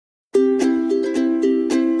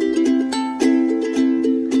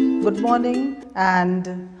Good morning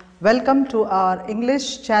and welcome to our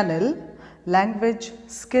English channel, Language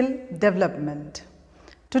Skill Development.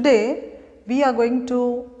 Today we are going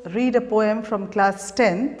to read a poem from class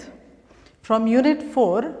 10th from Unit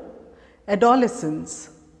 4,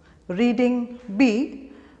 Adolescence. Reading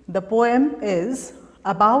B. The poem is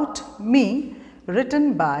About Me,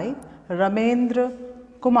 written by Ramendra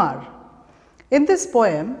Kumar. In this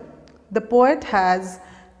poem, the poet has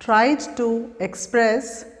tried to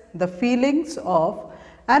express the feelings of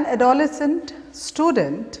an adolescent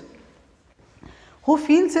student who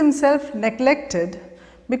feels himself neglected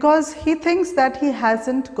because he thinks that he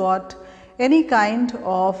hasn't got any kind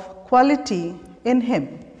of quality in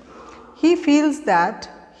him. He feels that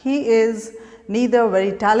he is neither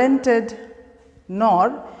very talented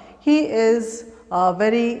nor he is a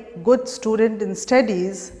very good student in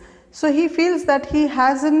studies. So he feels that he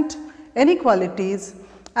hasn't any qualities,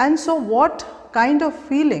 and so what kind of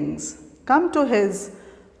feelings come to his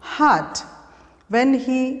heart when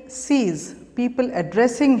he sees people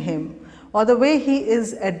addressing him or the way he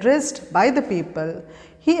is addressed by the people.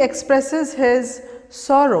 He expresses his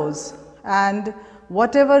sorrows and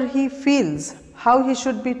whatever he feels, how he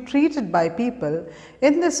should be treated by people.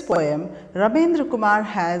 In this poem, Ramendra Kumar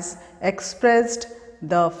has expressed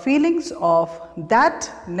the feelings of that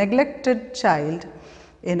neglected child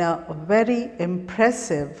in a very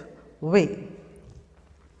impressive way.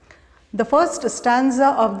 The first stanza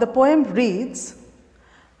of the poem reads,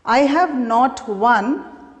 I have not one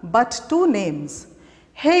but two names,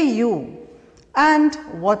 hey you, and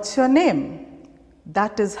what's your name?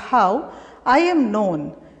 That is how I am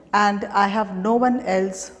known and I have no one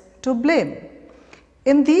else to blame.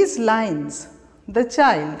 In these lines, the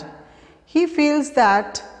child, he feels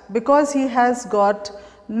that because he has got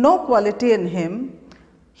no quality in him,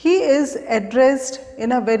 he is addressed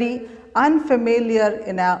in a very unfamiliar,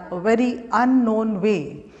 in a very unknown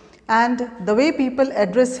way. And the way people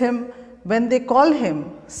address him when they call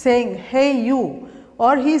him saying, hey you,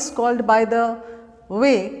 or he is called by the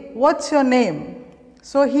way, what's your name?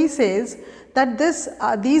 So he says that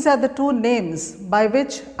these are the two names by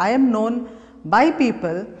which I am known by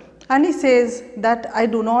people, and he says that I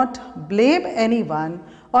do not blame anyone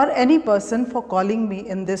or any person for calling me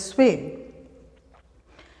in this way.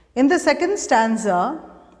 In the second stanza,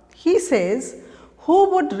 he says, who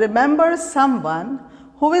would remember someone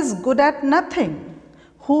who is good at nothing,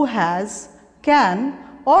 who has, can,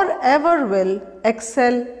 or ever will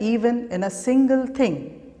excel even in a single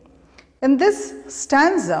thing? In this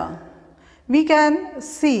stanza, we can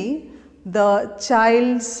see the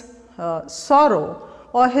child's sorrow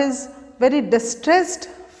or his very distressed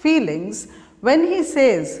feelings when he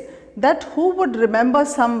says that who would remember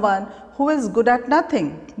someone who is good at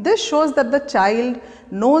nothing. This shows that the child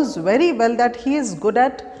knows very well that he is good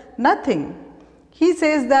at nothing. He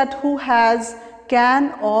says that who has,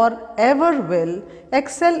 can, or ever will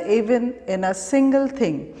excel even in a single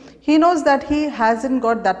thing. He knows that he hasn't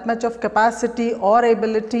got that much of capacity or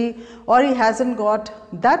ability, or he hasn't got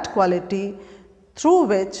that quality through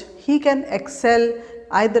which he can excel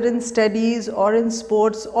either in studies or in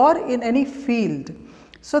sports or in any field.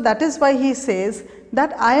 So that is why he says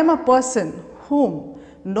that I am a person whom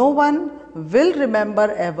no one will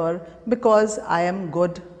remember ever because I am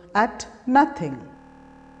good at nothing.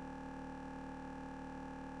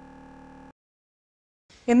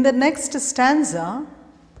 In the next stanza,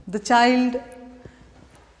 the child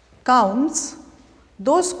counts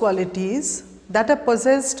those qualities that are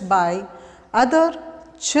possessed by other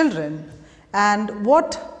children and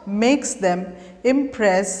what makes them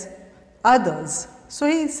impress others. So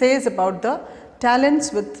he says about the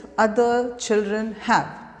talents which other children have.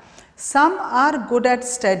 Some are good at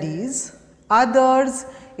studies, others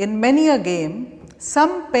in many a game,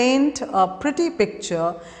 some paint a pretty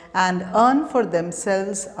picture and earn for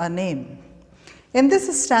themselves a name. In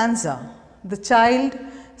this stanza, the child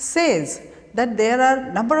says that there are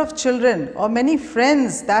a number of children or many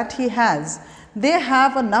friends that he has. They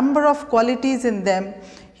have a number of qualities in them.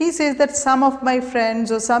 He says that some of my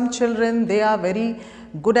friends or some children, they are very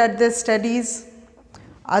good at their studies.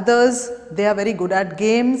 Others, they are very good at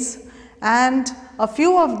games. And a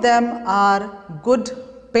few of them are good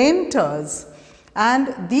painters.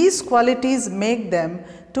 And these qualities make them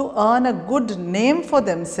to earn a good name for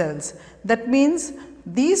themselves. That means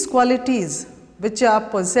these qualities which are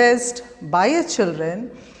possessed by a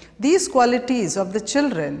children, these qualities of the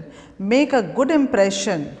children make a good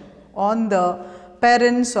impression on the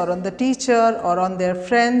parents or on the teacher or on their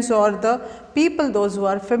friends or the people, those who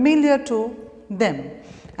are familiar to them.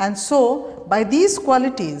 And so by these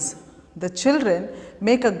qualities, the children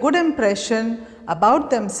make a good impression about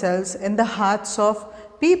themselves in the hearts of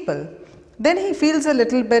people. Then he feels a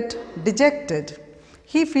little bit dejected.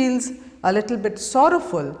 He feels a little bit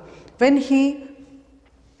sorrowful when he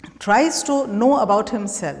tries to know about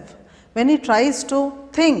himself, when he tries to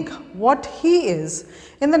think what he is.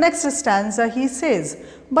 In the next stanza he says,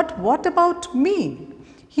 but what about me?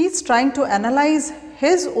 He is trying to analyze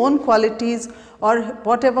his own qualities, or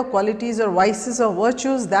whatever qualities or vices or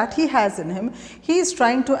virtues that he has in him. He is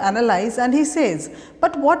trying to analyze, and he says,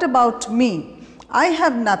 but what about me? I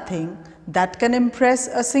have nothing that can impress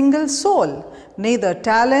a single soul, neither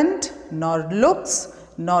talent nor looks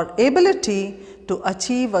nor ability to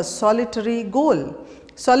achieve a solitary goal.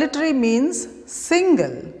 Solitary means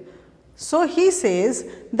single. So he says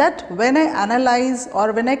that when I analyze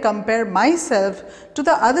or when I compare myself to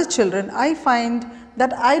the other children, I find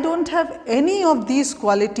that I don't have any of these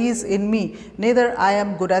qualities in me. Neither I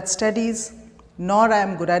am good at studies, nor I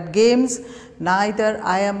am good at games, neither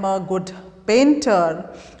I am a good painter,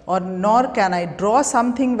 or nor can I draw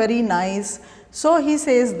something very nice. So he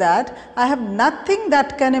says that I have nothing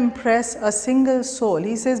that can impress a single soul.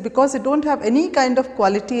 He says, because I don't have any kind of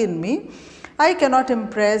quality in me, I cannot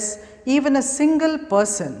impress even a single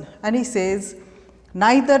person. And he says,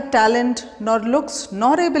 neither talent nor looks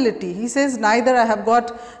nor ability. He says, neither I have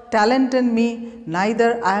got talent in me,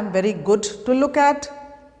 neither I am very good to look at,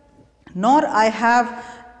 nor I have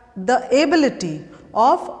the ability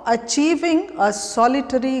of achieving a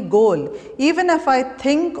solitary goal. Even if I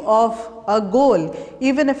think of a goal,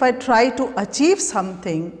 even if I try to achieve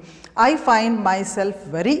something, I find myself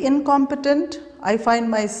very incompetent. I find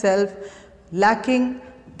myself lacking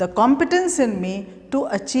the competence in me to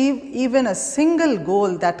achieve even a single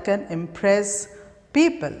goal that can impress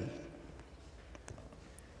people.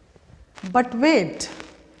 But wait,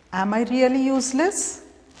 am I really useless?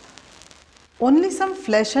 Only some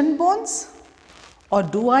flesh and bones? Or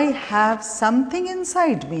do I have something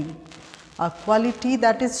inside me, a quality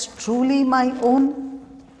that is truly my own?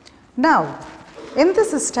 Now, in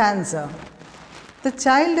this stanza, the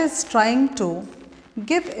child is trying to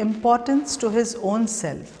give importance to his own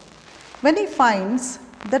self. When he finds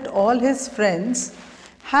that all his friends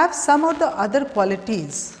have some of the other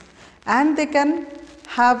qualities and they can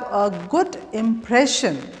have a good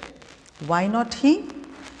impression, why not he?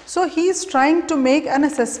 So he is trying to make an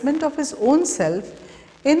assessment of his own self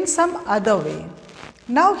in some other way.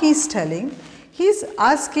 Now he is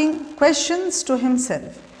asking questions to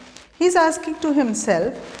himself. He is asking to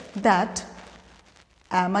himself that,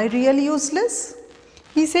 am I really useless?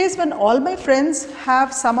 He says, when all my friends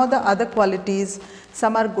have some of the other qualities,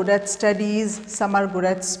 some are good at studies, some are good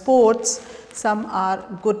at sports, some are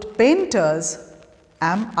good painters,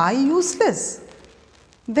 am I useless?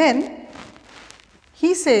 Then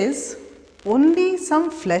he says, only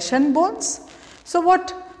some flesh and bones? So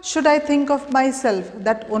what should I think of myself,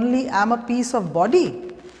 that only I am a piece of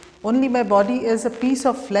body? Only my body is a piece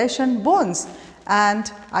of flesh and bones,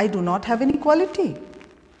 and I do not have any quality.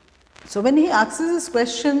 So when he asks this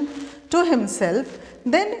question to himself,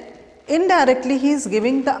 then indirectly he is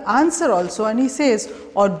giving the answer also, and he says,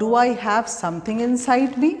 or do I have something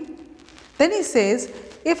inside me? Then he says,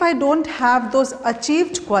 if I don't have those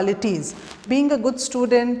achieved qualities, being a good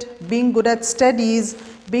student, being good at studies,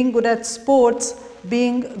 being good at sports,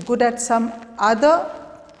 being good at some other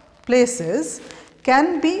places,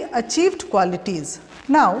 can be achieved qualities.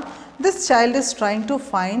 Now, this child is trying to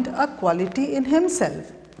find a quality in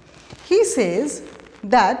himself. He says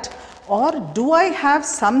that, or do I have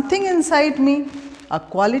something inside me, a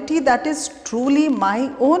quality that is truly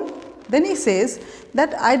my own? Then he says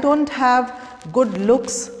that I don't have good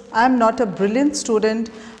looks, I am not a brilliant student,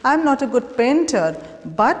 I am not a good painter,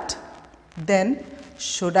 but then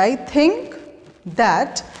should I think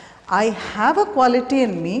that I have a quality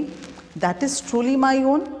in me that is truly my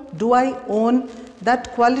own? Do I own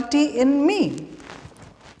that quality in me?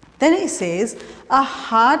 Then he says, a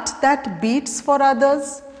heart that beats for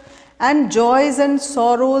others, and joys and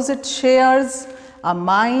sorrows it shares, a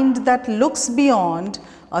mind that looks beyond,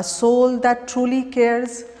 a soul that truly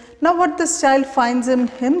cares. Now what this child finds in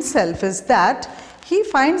himself is that he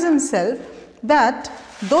finds himself that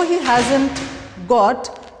though he hasn't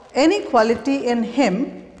got any quality in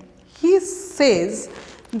him, he says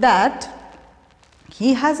that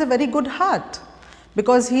he has a very good heart,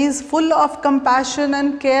 because he is full of compassion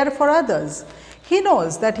and care for others. He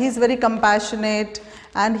knows that he is very compassionate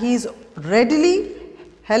and he is readily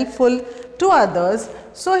helpful to others.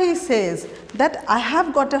 So he says that I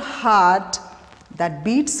have got a heart that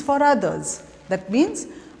beats for others. That means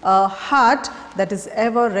a heart that is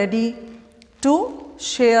ever ready to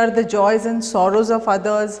share the joys and sorrows of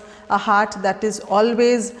others, a heart that is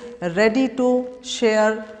always ready to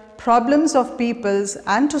share problems of people's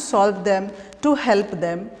and to solve them, to help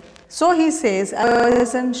them. So he says,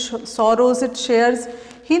 as in sorrows it shares,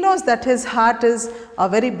 he knows that his heart is a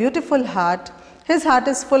very beautiful heart. His heart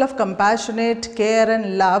is full of compassionate care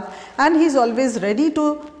and love, and he is always ready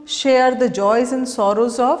to share the joys and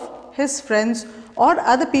sorrows of his friends or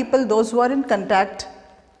other people, those who are in contact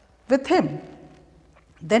with him.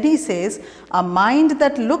 Then he says, a mind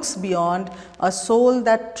that looks beyond, a soul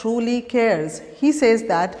that truly cares. He says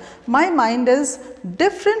that my mind is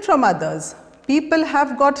different from others. People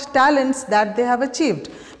have got talents that they have achieved,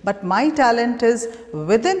 but my talent is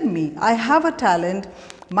within me. I have a talent.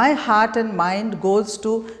 My heart and mind goes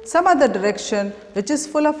to some other direction which is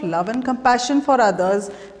full of love and compassion for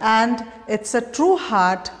others, and it's a true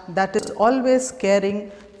heart that is always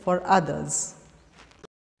caring for others.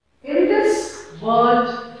 In this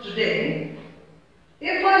world today,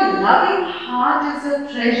 if a loving heart is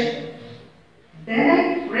a treasure, then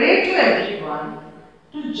I pray to everyone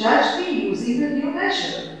to judge me using a new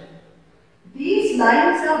measure. These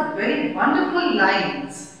lines are very wonderful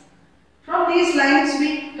lines. From these lines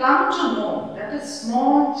we come to know that a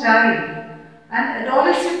small child, an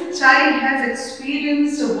adolescent child, has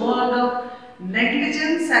experienced a world of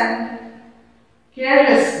negligence and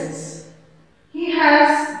carelessness. He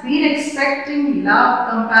has been expecting love,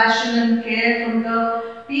 compassion and care from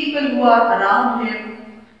the people who are around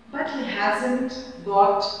him, but he hasn't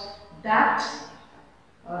got that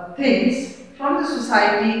things from the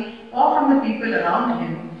society or from the people around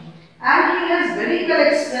him. And he has very well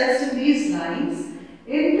expressed in these lines,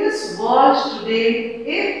 in this world today,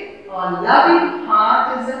 if a loving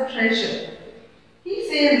heart is a treasure. He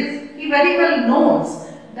says, he very well knows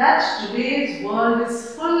that today's world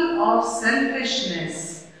is full of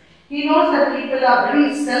selfishness. He knows that people are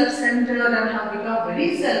very self-centered and have become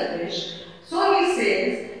very selfish. So he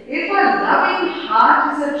says, if a loving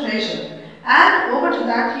heart is a treasure, and over to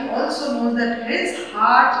that he also knows that his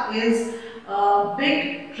heart is a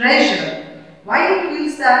big treasure. Why he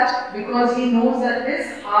feels that? Because he knows that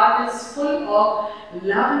his heart is full of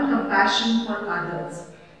love and compassion for others.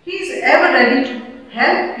 He is ever ready to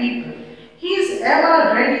help people. He is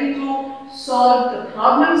ever ready to solve the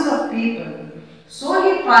problems of people. So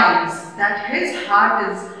he finds that his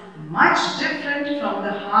heart is much different from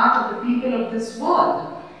the heart of the people of this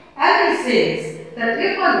world. And he says that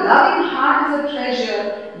if a loving heart is a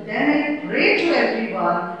treasure, then I pray to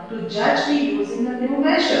everyone to judge me using a new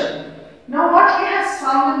measure. Now what he has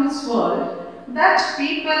found in this world, that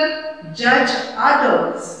people judge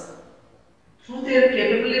others through their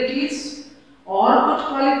capabilities or good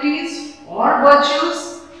qualities or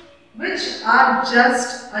virtues which are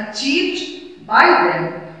just achieved by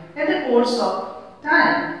them in the course of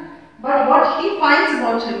time. But what he finds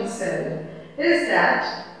about himself is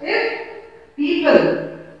that if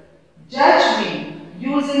people judge me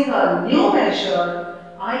using a new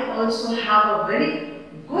measure, I also have a very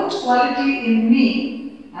good quality in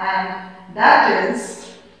me, and that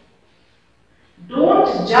is,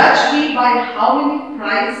 don't judge me by how many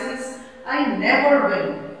prizes I never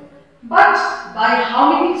win, but by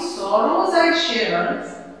how many sorrows I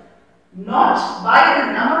share, not by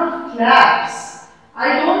the number of claps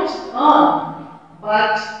I don't earn,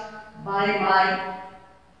 but by my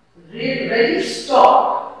ready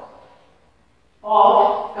stock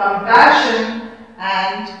of compassion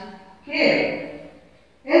and care.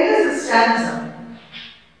 In this stanza,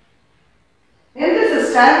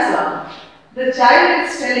 the child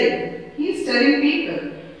is he is telling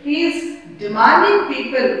people, he is demanding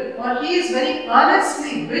people, or he is very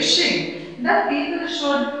earnestly wishing that people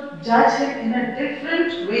should judge him in a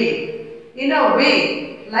different way, in a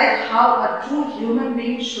way like how a true human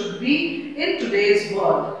being should be in today's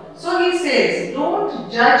world. So he says,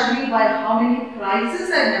 don't judge me by how many prizes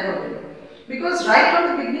I never win. Because right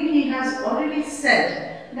from the beginning he has already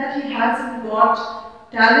said that he hasn't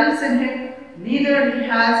got talents in him, neither he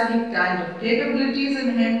has any kind of capabilities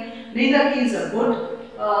in him, neither he is a good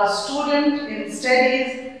student in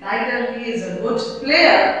studies, neither he is a good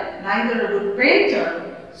player, neither a good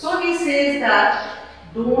painter. So he says that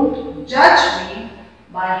don't judge me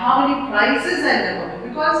by how many prizes I never win,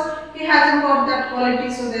 because he hasn't got that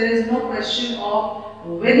quality, so there is no question of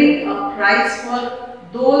winning a prize for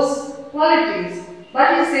those qualities.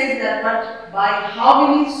 But he says that, but by how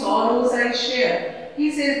many sorrows I share.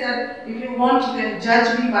 He says that if you want, you can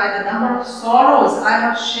judge me by the number of sorrows I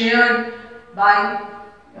have shared by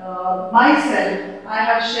myself. I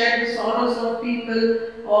have shared the sorrows of people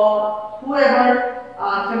or whoever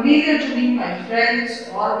are familiar to me, my friends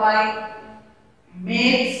or my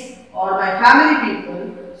mates or my family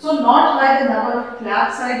people, so not by the number of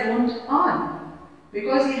claps I don't earn,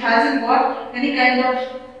 because he hasn't got any kind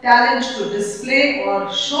of talent to display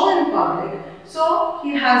or show in public, so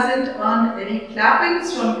he hasn't earned any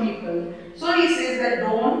clappings from people. So he says that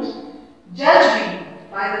don't judge me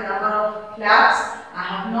by the number of claps I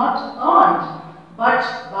have not earned, but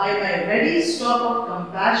by my ready stock of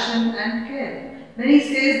compassion and care. Then he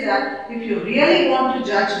says that if you really want to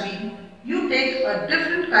judge me, you take a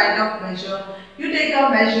different kind of measure. You take a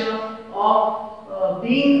measure of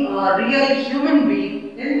being a real human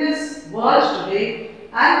being in this world today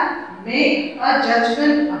and make a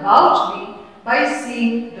judgment about me by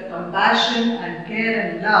seeing the compassion and care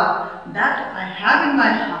and love that I have in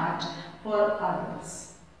my heart for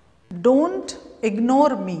others. Don't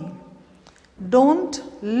ignore me. Don't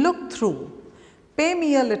look through. Pay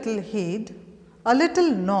me a little heed, a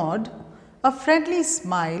little nod, a friendly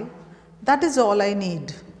smile. That is all I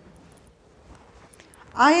need.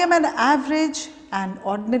 I am an average and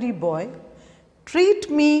ordinary boy.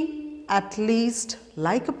 Treat me at least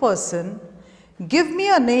like a person. Give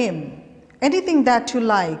me a name, anything that you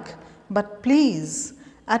like, but please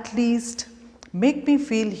at least make me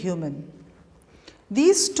feel human.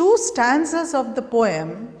 These two stanzas of the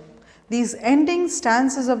poem, these ending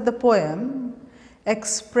stanzas of the poem,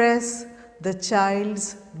 express the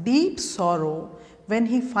child's deep sorrow when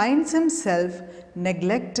he finds himself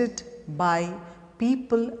neglected by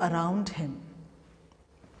people around him.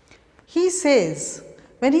 He says,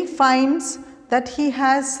 when he finds that he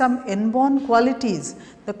has some inborn qualities,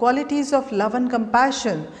 the qualities of love and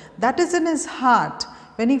compassion that is in his heart,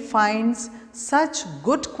 when he finds such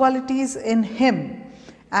good qualities in him,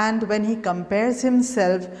 and when he compares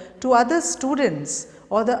himself to other students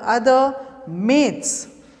or the other mates,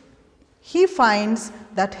 he finds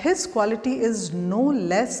that his quality is no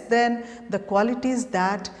less than the qualities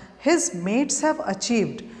that his mates have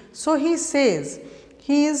achieved. So he says,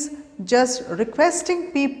 he is just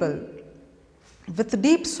requesting people with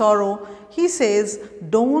deep sorrow. He says,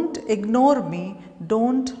 don't ignore me,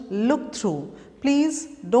 don't look through. Please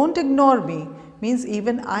don't ignore me, means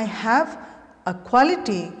even I have a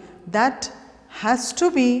quality that has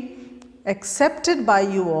to be accepted by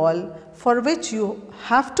you all, for which you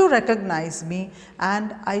have to recognize me,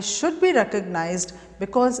 and I should be recognized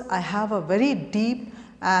because I have a very deep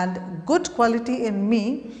and good quality in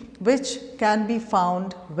me which can be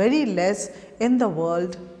found very less in the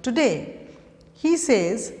world today. He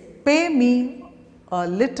says, pay me a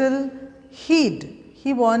little heed.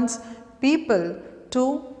 He wants people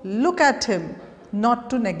to look at him,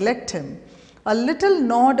 not to neglect him. A little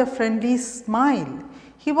nod, a friendly smile.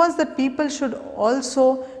 He wants that people should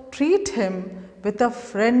also treat him with a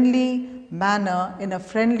friendly manner, in a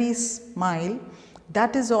friendly smile.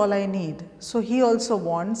 That is all I need. So he also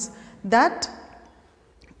wants that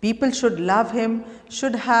people should love him,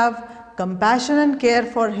 should have compassion and care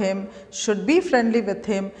for him, should be friendly with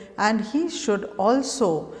him, and he should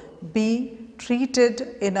also be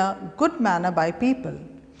treated in a good manner by people.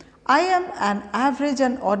 I am an average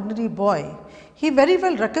and ordinary boy. He very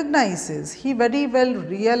well recognizes, he very well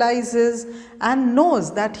realizes and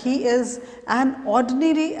knows that he is an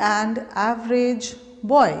ordinary and average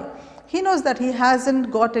boy. He knows that he hasn't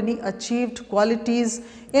got any achieved qualities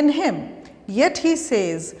in him. Yet he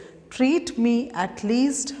says, treat me at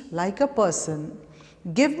least like a person.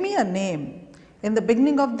 Give me a name. In the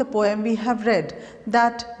beginning of the poem we have read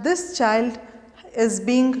that this child is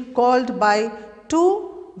being called by two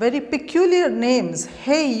very peculiar names,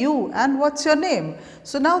 hey you, and what's your name?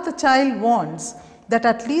 So now the child wants that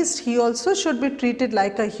at least he also should be treated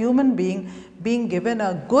like a human being, being given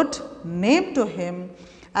a good name to him.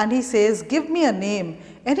 And he says, give me a name,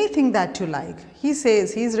 anything that you like. He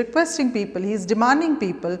says, he is requesting people, he is demanding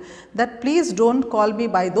people that please don't call me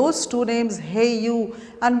by those two names, hey you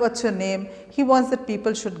and what's your name. He wants that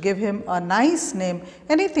people should give him a nice name,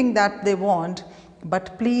 anything that they want,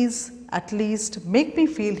 but please at least make me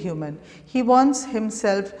feel human. He wants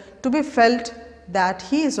himself to be felt that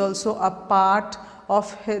he is also a part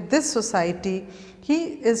of this society.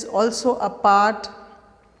 He is also a part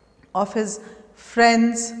of his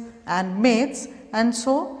friends and mates, and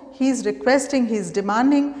so he is requesting, he is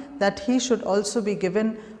demanding that he should also be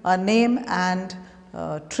given a name and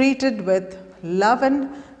treated with love and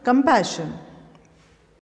compassion.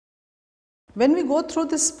 When we go through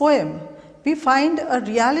this poem, we find a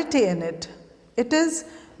reality in it. It is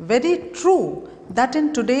very true that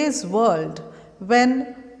in today's world,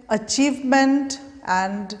 when achievement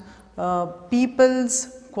and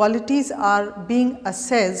people's qualities are being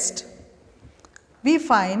assessed, we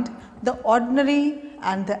find the ordinary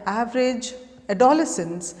and the average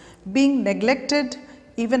adolescents being neglected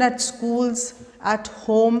even at schools, at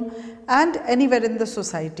home and anywhere in the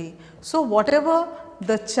society. So whatever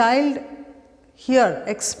the child here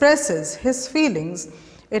expresses his feelings,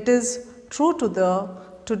 it is true to the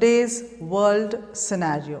today's world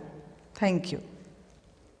scenario. Thank you.